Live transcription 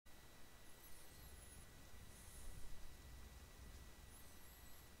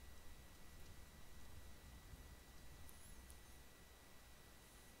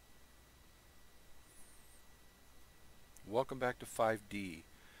welcome back to 5D.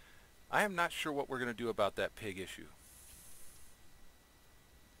 I am not sure what we're going to do about that pig issue.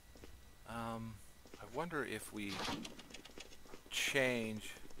 I wonder if we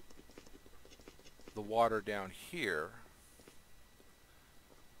change the water down here.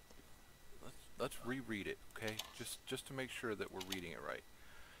 Let's reread it, okay? Just to make sure that we're reading it right.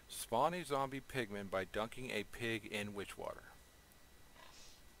 Spawn a zombie pigman by dunking a pig in witch water.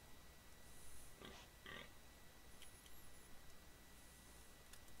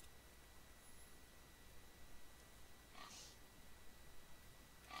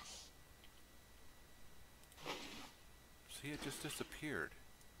 See, it just disappeared.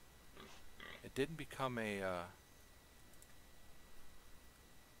 It didn't become a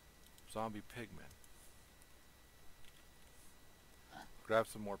zombie pigman. Grab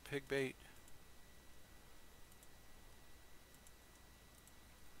some more pig bait.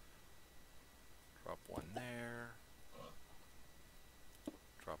 Drop one there.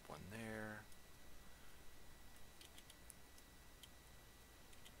 Drop one there.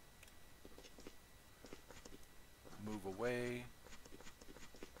 Move away.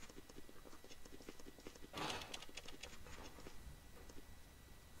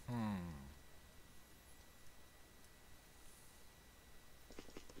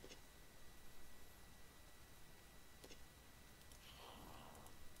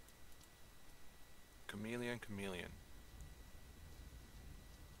 Chameleon.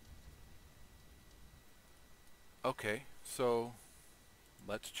 Okay, so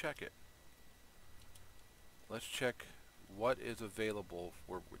let's check it. Let's check what is available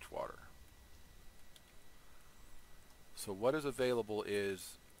for witch water. So what is available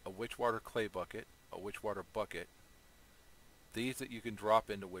is a witch water clay bucket, a witch water bucket, these that you can drop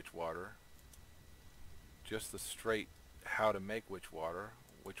into witch water, just the straight how to make witch water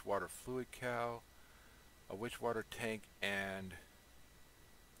fluid cow, a witch water tank, and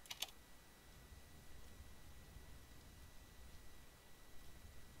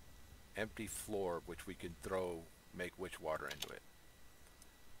empty floor, which we can make witch water into it.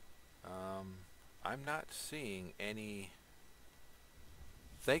 I'm not seeing any.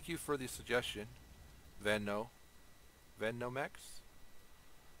 Thank you for the suggestion, Vennomex,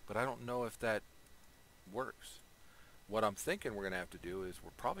 but I don't know if that works. What I'm thinking we're going to have to do is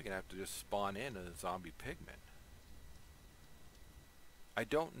we're probably going to have to just spawn in a zombie pigman. I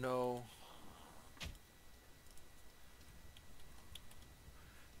don't know.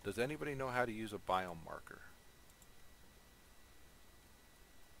 Does anybody know how to use a biome marker?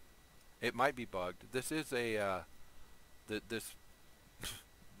 It might be bugged. This is a this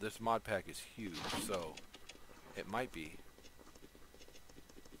mod pack is huge, so it might be.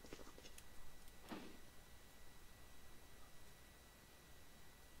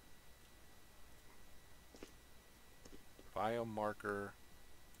 Biome marker.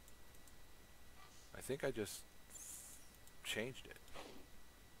 I think I just changed it.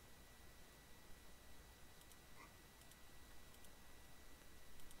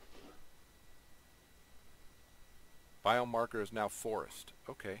 Biome marker is now forest.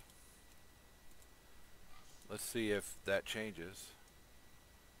 Okay. Let's see if that changes.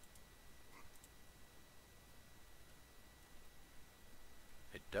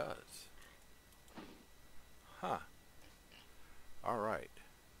 It does. Huh. Alright.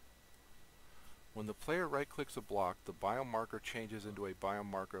 When the player right-clicks a block, the biome marker changes into a biome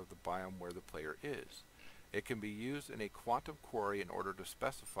marker of the biome where the player is. It can be used in a quantum quarry in order to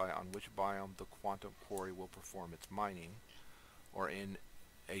specify on which biome the quantum quarry will perform its mining, or in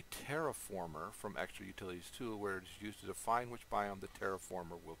a terraformer from Extra Utilities tool where it is used to define which biome the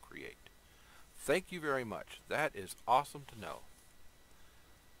terraformer will create. Thank you very much. That is awesome to know.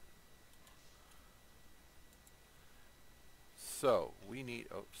 So we need,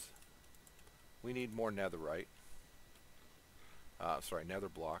 we need more netherite. Nether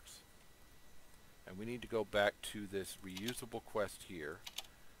blocks. And we need to go back to this reusable quest here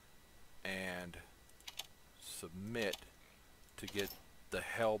and submit to get the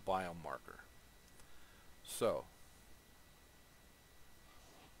hell biome marker. So,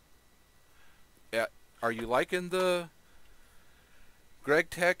 are you liking the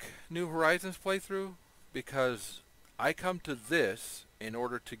Greg Tech New Horizons playthrough? Because I come to this in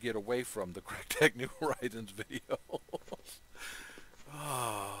order to get away from the Greg Tech New Horizons video.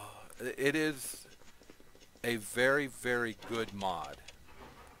 It is a very, very good mod.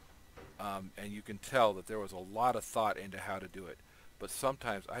 And you can tell that there was a lot of thought into how to do it. But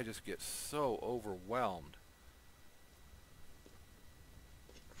sometimes I just get so overwhelmed.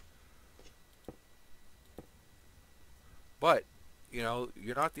 But, you know,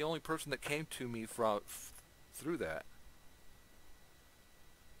 you're not the only person that came to me through that.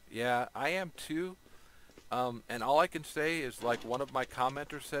 Yeah, I am too. And all I can say is, like one of my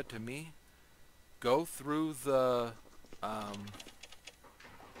commenters said to me, go through the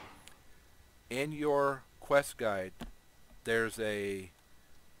in your quest guide. There's a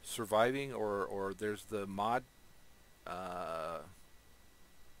surviving, or there's the mod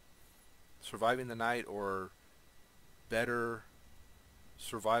surviving the night, or better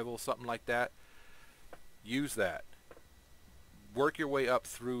survival, something like that. Use that. Work your way up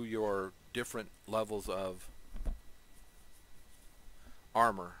through your different levels of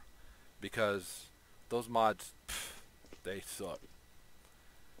armor, because those mods, they suck.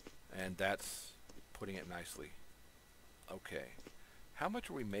 And that's putting it nicely. Okay. How much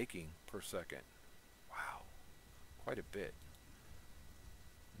are we making per second? Wow. Quite a bit.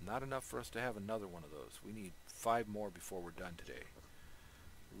 Not enough for us to have another one of those. We need 5 more before we're done today.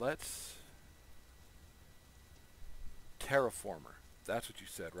 Let's... Terraformer. That's what you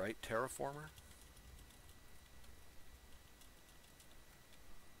said, right? Terraformer?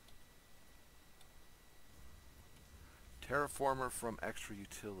 Terraformer from extra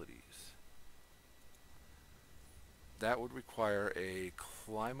utilities. That would require a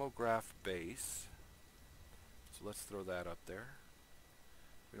climograph base. So let's throw that up there.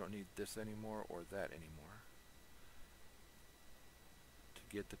 We don't need this anymore or that anymore to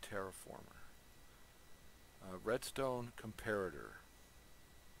get the terraformer. Redstone comparator.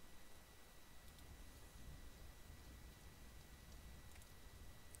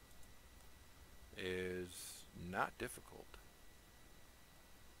 Is not difficult.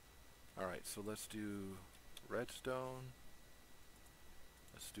 Alright, so let's do redstone.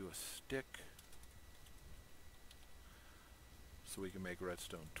 Let's do a stick, so we can make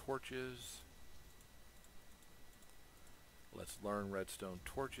redstone torches. Let's learn redstone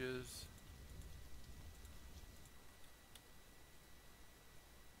torches.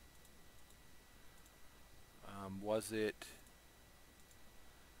 Was it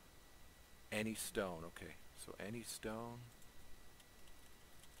any stone? Okay, so any stone.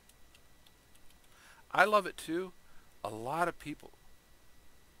 I love it too. A lot of people.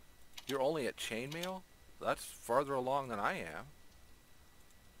 You're only at chainmail? That's farther along than I am.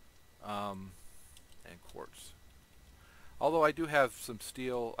 And quartz. Although I do have some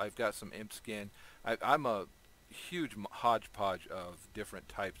steel, I've got some imp skin. I'm a huge hodgepodge of different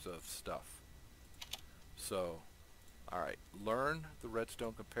types of stuff. So, alright, learn the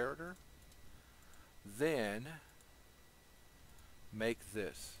redstone comparator. Then, make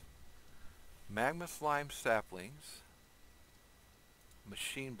this. Magma slime saplings.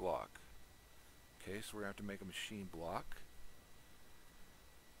 Machine block. Okay, so we're going to have to make a machine block.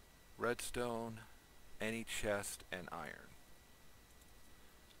 Redstone, any chest, and iron.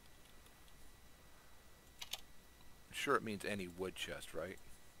 I'm sure it means any wood chest, right?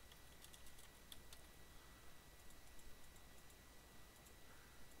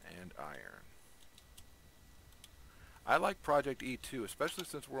 And iron. I like Project E too, especially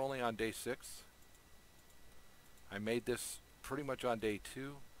since we're only on day 6. I made this pretty much on day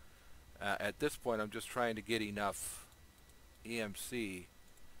 2. At this point, I'm just trying to get enough EMC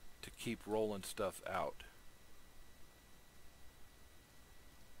to keep rolling stuff out.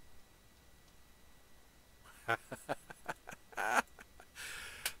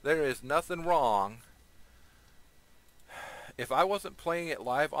 There is nothing wrong. If I wasn't playing it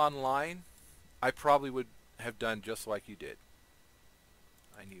live online, I probably would have done just like you did.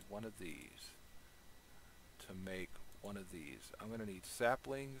 I need one of these to make one of these. I'm going to need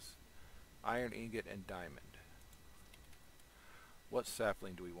saplings, iron ingot, and diamond. What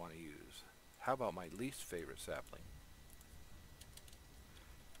sapling do we want to use? How about my least favorite sapling?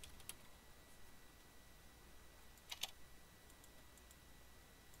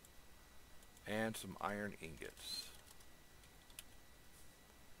 And some iron ingots.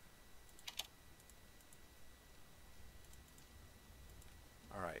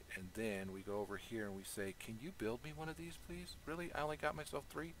 Alright, and then we go over here and we say, can you build me one of these, please? Really? I only got myself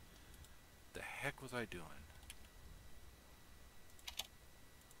 3? The heck was I doing?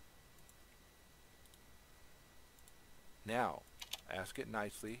 Now, ask it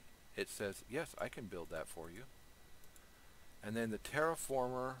nicely. It says, yes, I can build that for you. And then the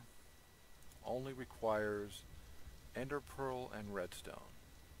terraformer only requires ender pearl and redstone.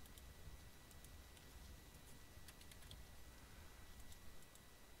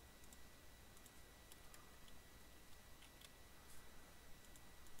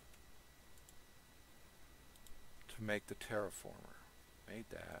 To make the terraformer. Made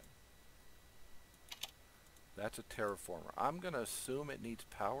that. That's a terraformer. I'm going to assume it needs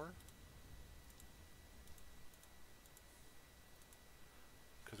power,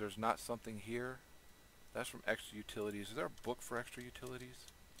 because there's not something here. That's from extra utilities. Is there a book for extra utilities?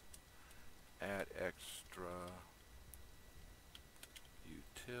 Add extra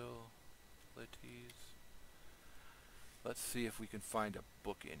utilities. Let's see if we can find a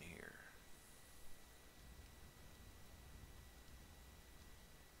book in here.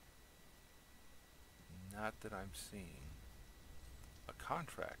 Not that I'm seeing. A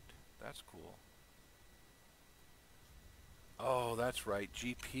contract. That's cool. Oh, that's right.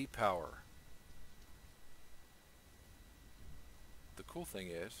 GP power. The cool thing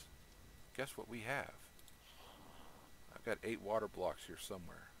is, guess what we have? I've got 8 water blocks here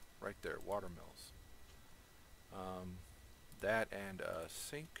somewhere. Right there, water mills. That and a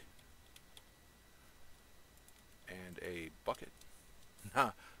sink. And a bucket.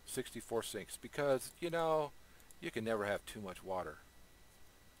 64 sinks. Because, you know, you can never have too much water.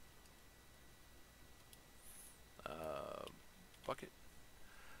 Bucket.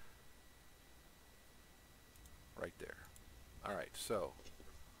 Right there. Alright, so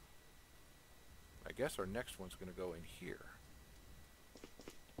I guess our next one's going to go in here.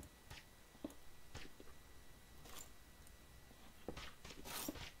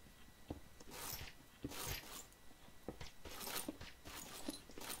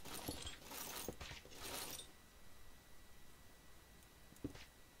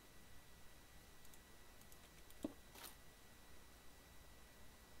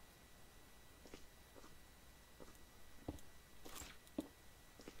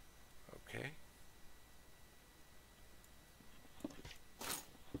 Okay.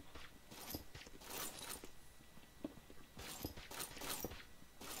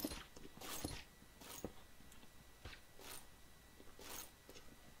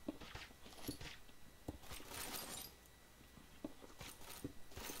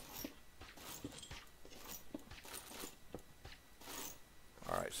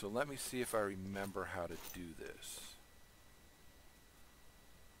 Alright, so let me see if I remember how to do this.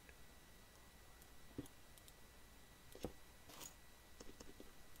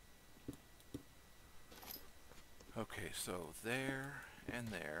 Okay, so there and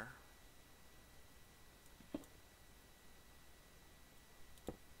there.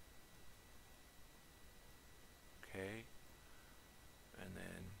 Okay. And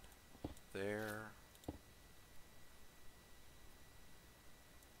then there.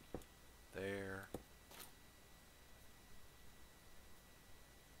 There.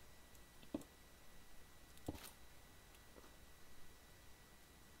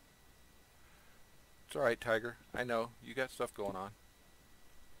 It's alright, Tiger. I know. You got stuff going on.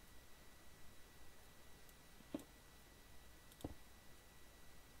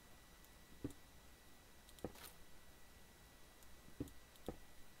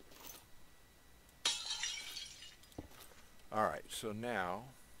 Alright, so now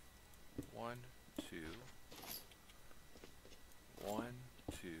 1, 2, 1,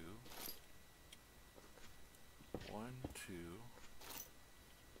 2, 1, 2.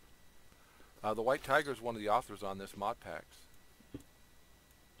 The White Tiger is one of the authors on this mod packs.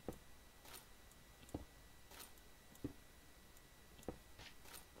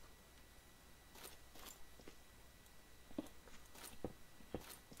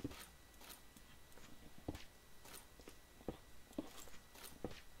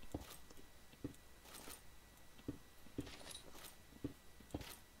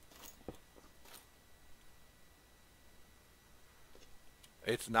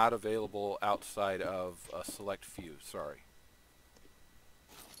 It's not available outside of a select few, sorry.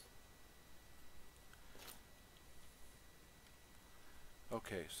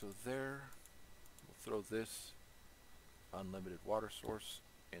 Okay, so there, we'll throw this unlimited water source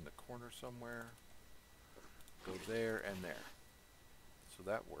in the corner somewhere. Go there and there. So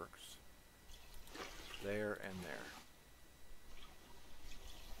that works. There and there.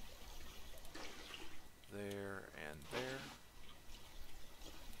 There and there.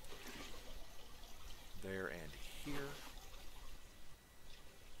 There and here.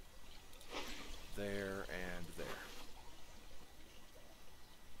 There and there.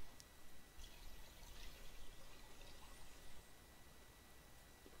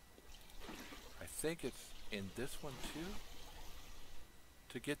 I think it's in this one too,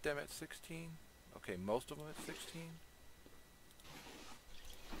 to get them at 16. Okay, most of them at 16.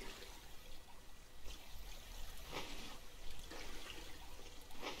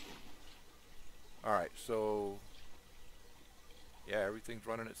 Alright, so yeah, everything's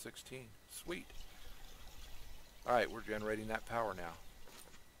running at 16. Sweet. Alright, we're generating that power now.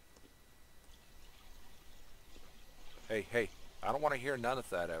 Hey, hey, I don't want to hear none of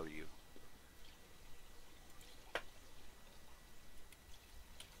that out of you.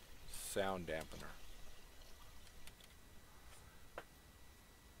 sound dampener.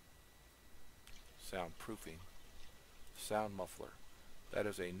 Soundproofing. Sound muffler. That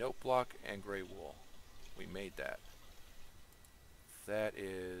is a note block and gray wool. We made that. That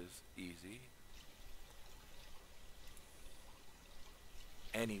is easy.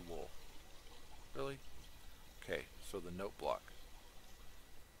 Any wool. Really? Okay, so the note block.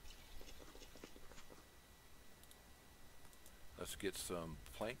 Let's get some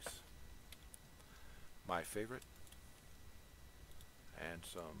planks. My favorite. And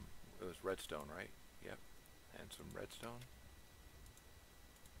some, it was redstone, right? Yep. And some redstone.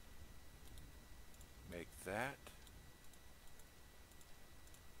 Make that.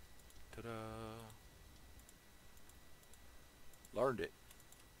 Ta-da! Learned it.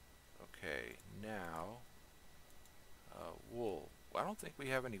 Okay, now wool. Well, I don't think we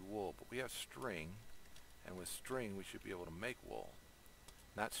have any wool, but we have string, and with string we should be able to make wool.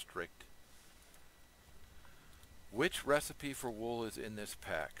 Not strict. Which recipe for wool is in this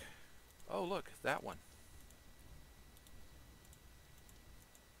pack? Oh, look, that one.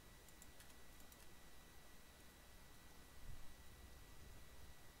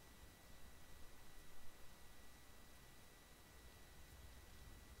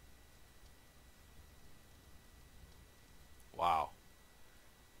 Wow.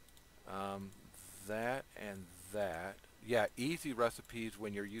 That and that. Yeah, easy recipes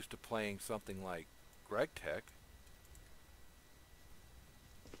when you're used to playing something like GregTech.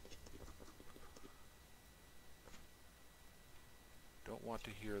 Don't want to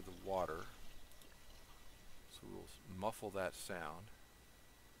hear the water, so we'll muffle that sound.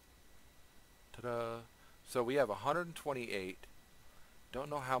 Ta-da! So we have 128. Don't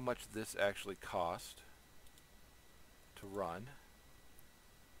know how much this actually cost to run.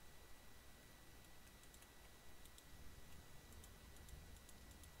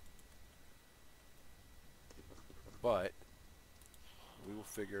 But we will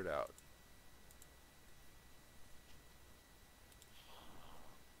figure it out.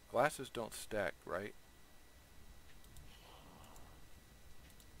 Glasses don't stack, right?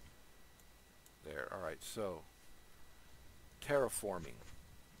 There, alright, so terraforming.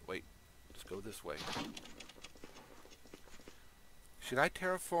 Wait, let's go this way. Should I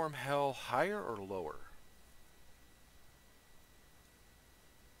terraform hell higher or lower?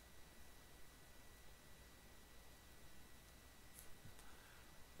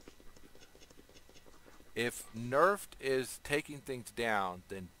 If nerfed is taking things down,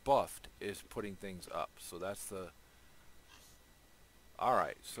 then buffed is putting things up. So that's the...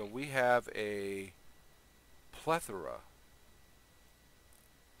 Alright, so we have a plethora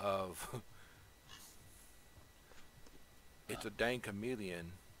of... It's a dang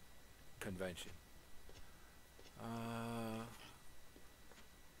chameleon convention.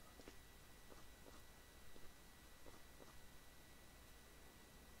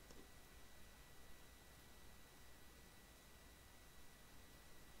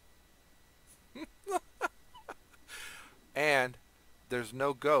 And there's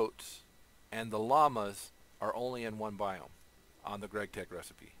no goats, and the llamas are only in one biome on the GregTech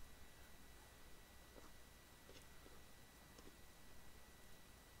recipe.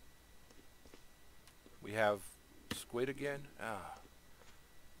 We have squid again.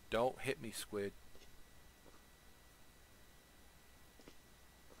 Don't hit me, squid.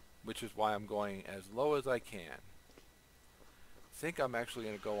 Which is why I'm going as low as I can. I think I'm actually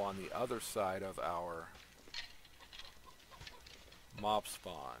going to go on the other side of our mob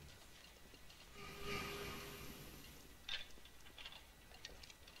spawn.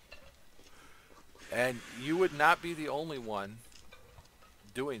 And you would not be the only one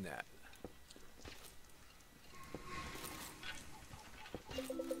doing that.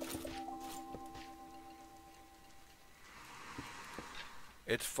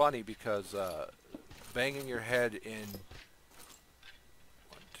 It's funny because banging your head in 1,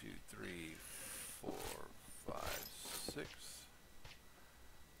 2, 3, 4, 5, 6.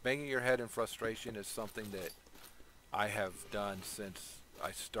 Banging your head in frustration is something that I have done since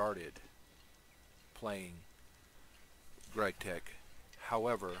I started playing GregTech.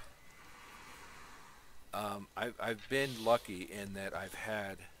 However, I've been lucky in that I've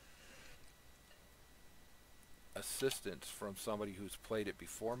had assistance from somebody who's played it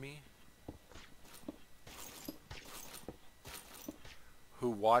before me, who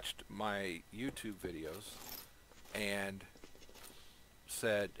watched my YouTube videos and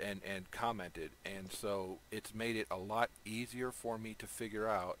said and commented, and so it's made it a lot easier for me to figure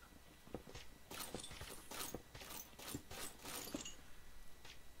out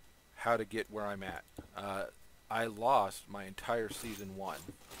how to get where I'm at. I lost my entire season 1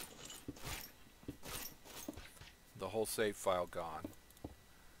 The whole save file gone.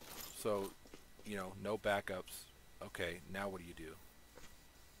 So, you know, no backups. Okay, now what do you do?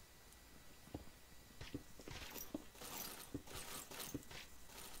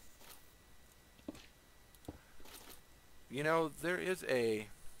 You know, there is a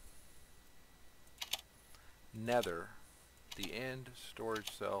Nether, the End,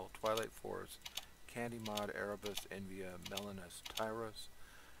 Storage Cell, Twilight Forest, Candy Mod, Erebus, Envia, Melanus, Tyros,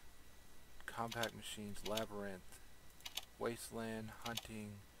 Compact Machines, Labyrinth, Wasteland, Hunting,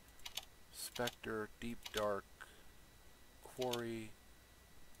 Spectre, Deep Dark, Quarry,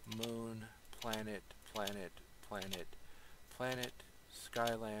 Moon, Planet, Planet, Planet, Planet,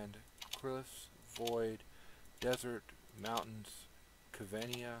 Skyland, Cliffs, Void, Desert, Mountains,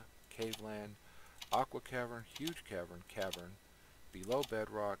 Cavenia, Caveland, Aqua Cavern, Huge Cavern, Cavern, Below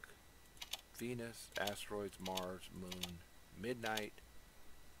Bedrock, Venus, Asteroids, Mars, Moon, Midnight,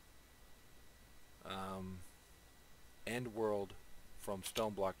 End World from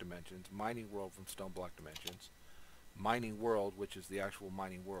StoneBlock Dimensions, Mining World from StoneBlock Dimensions, Mining World, which is the actual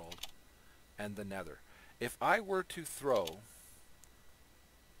mining world, and the Nether. If I were to throw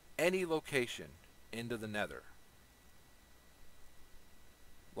any location into the Nether,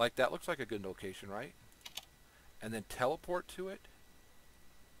 like that looks like a good location, right? And then teleport to it,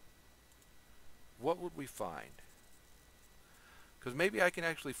 what would we find? Because maybe I can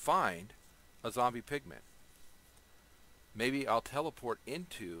actually find a zombie pigment. Maybe I'll teleport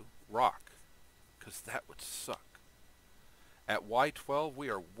into rock, because that would suck. At Y12, we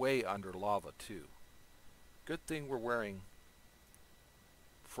are way under lava, too. Good thing we're wearing,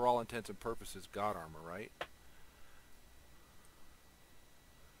 for all intents and purposes, God armor, right?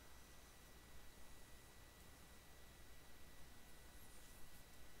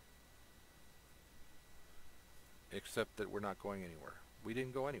 Except that we're not going anywhere. We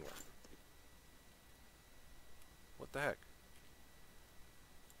didn't go anywhere. What the heck?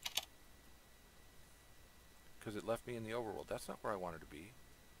 Because it left me in the overworld. That's not where I wanted to be.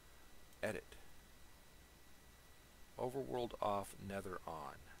 Edit. Overworld off, Nether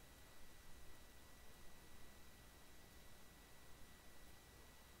on.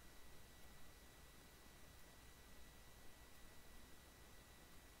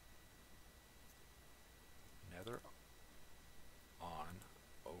 Nether on,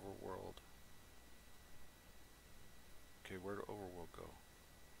 overworld. Okay, where did overworld go?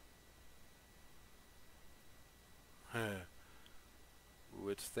 Ooh,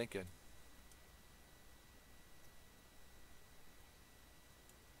 it's thinking.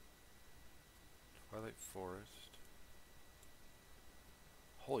 Twilight Forest.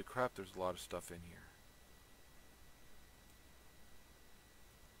 Holy crap, there's a lot of stuff in here.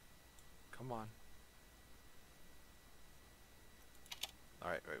 Come on.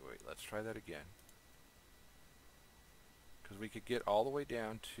 Alright, wait, let's try that again. Because we could get all the way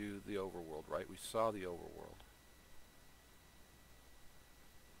down to the overworld, right? We saw the overworld.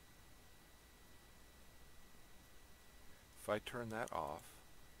 If I turn that off,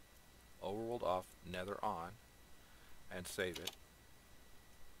 overworld off, Nether on, and save it.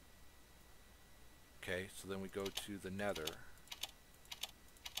 Okay, so then we go to the Nether.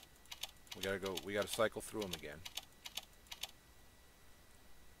 We gotta cycle through them again.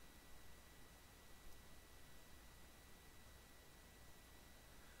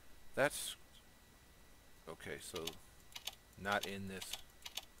 That's okay, so not in this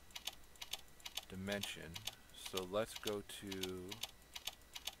dimension. So let's go to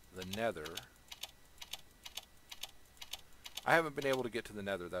the Nether. I haven't been able to get to the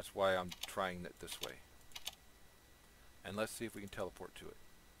Nether, that's why I'm trying it this way. And let's see if we can teleport to it.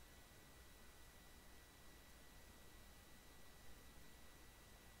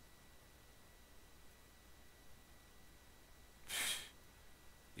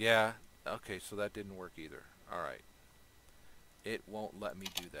 Yeah, okay, so that didn't work either. Alright. It won't let me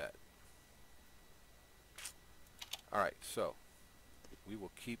do that. Alright, so we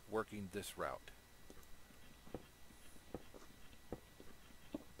will keep working this route.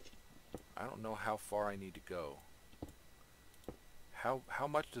 I don't know how far I need to go. How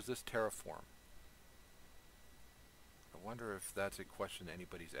much does this terraform? I wonder if that's a question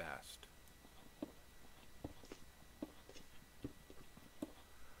anybody's asked.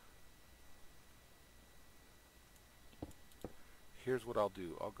 Here's what I'll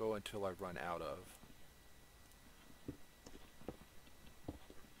do. I'll go until I run out of.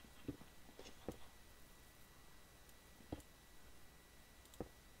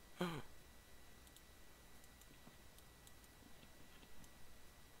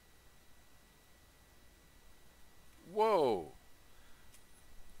 Whoa!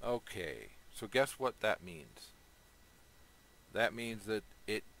 Okay. Okay, so guess what that means? That means that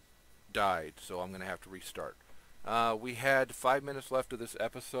it died, so I'm going to have to restart. We had 5 minutes left of this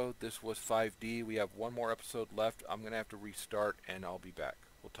episode. This was 5D. We have one more episode left. I'm going to have to restart, and I'll be back.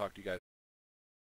 We'll talk to you guys.